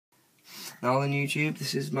now on YouTube.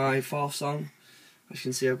 This is my 4th song. As you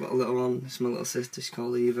can see, I've got a little one. It's my little sister, she's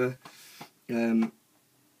called Eva. I'm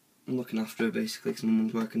looking after her basically because my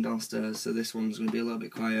mum's working downstairs, so this one's going to be a little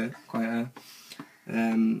bit quieter. But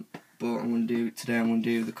I'm going to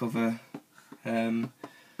do the cover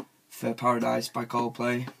for Paradise by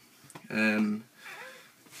Coldplay. And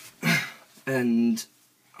I'm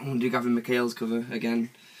going to do Gavin Mikhail's cover again.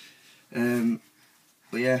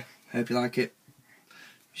 But yeah, I hope you like it.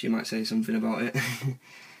 She might say something about it.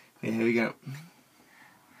 Yeah, here we go.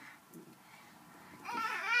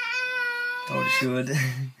 Told you she would. Put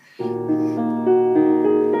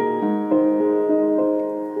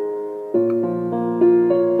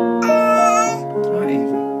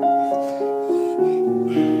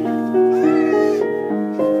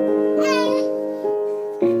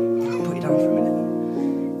you down for a minute.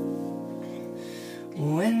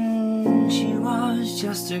 When she was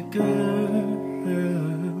just a girl,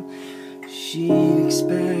 she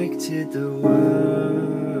expected the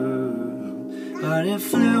world, but it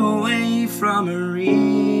flew away from her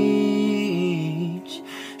reach,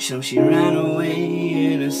 so she ran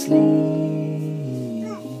away in her sleep.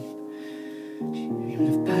 She dreamed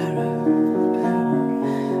of paradise,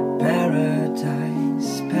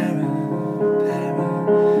 paradise, paradise.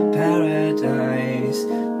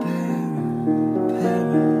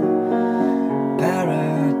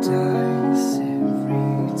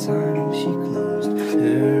 Every time she closed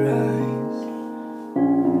her eyes.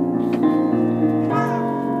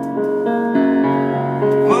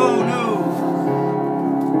 Oh no!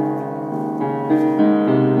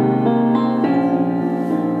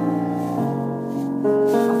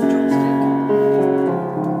 Off the drumstick.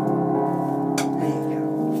 There you go.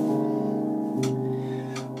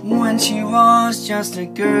 When she was just a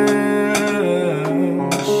girl,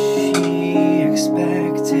 she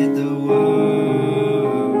expected the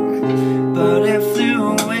world, but it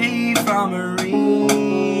flew away from her reach,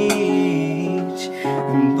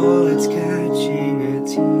 and bullets catching her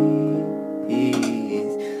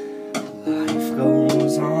teeth. Life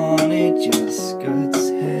goes on, it just gets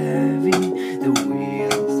heavy. The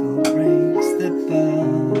wheels don't breaks the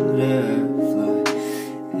butterfly.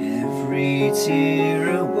 Every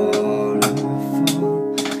tear a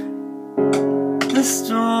waterfall. The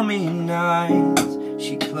stormy night,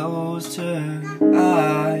 she closed her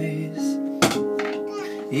eyes.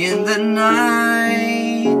 In the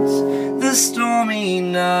night, the stormy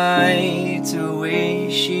night, away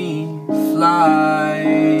she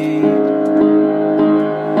flies.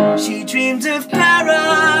 She dreamed of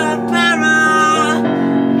paradise,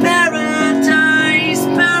 paradise,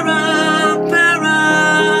 paradise,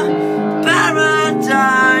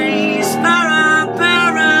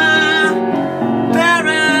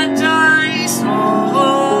 oh,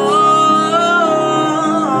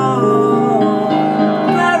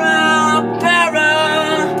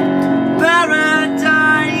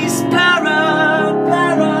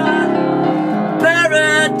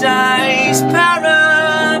 paradise, paradise,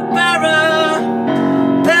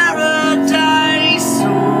 paradise, oh.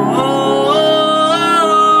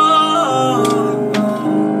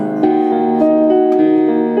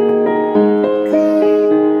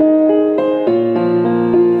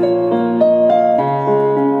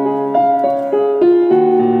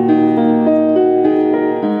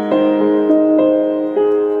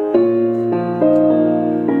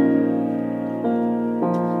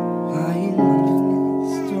 Lying under the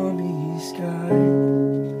stormy sky,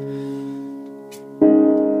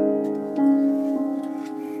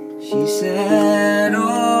 she said,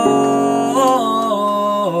 oh,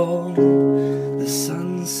 the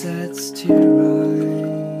sun sets to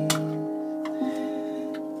rise.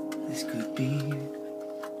 This could be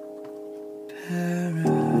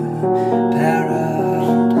paradise,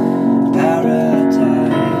 paradise, paradise.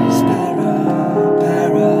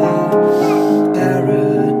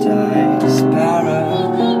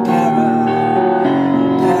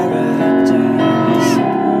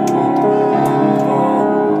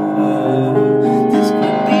 This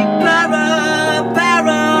could be paradise,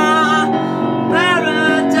 paradise,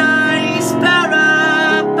 paradise.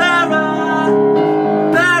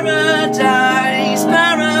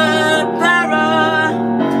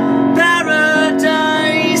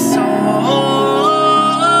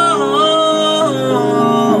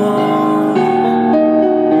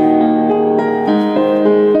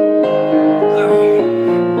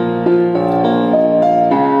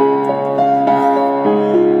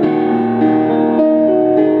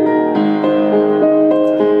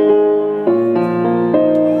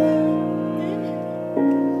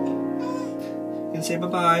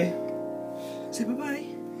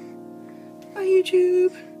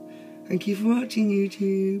 Thank you for watching,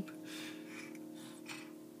 YouTube.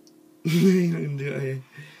 You're not going to do it, are you?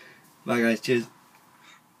 Bye guys, cheers.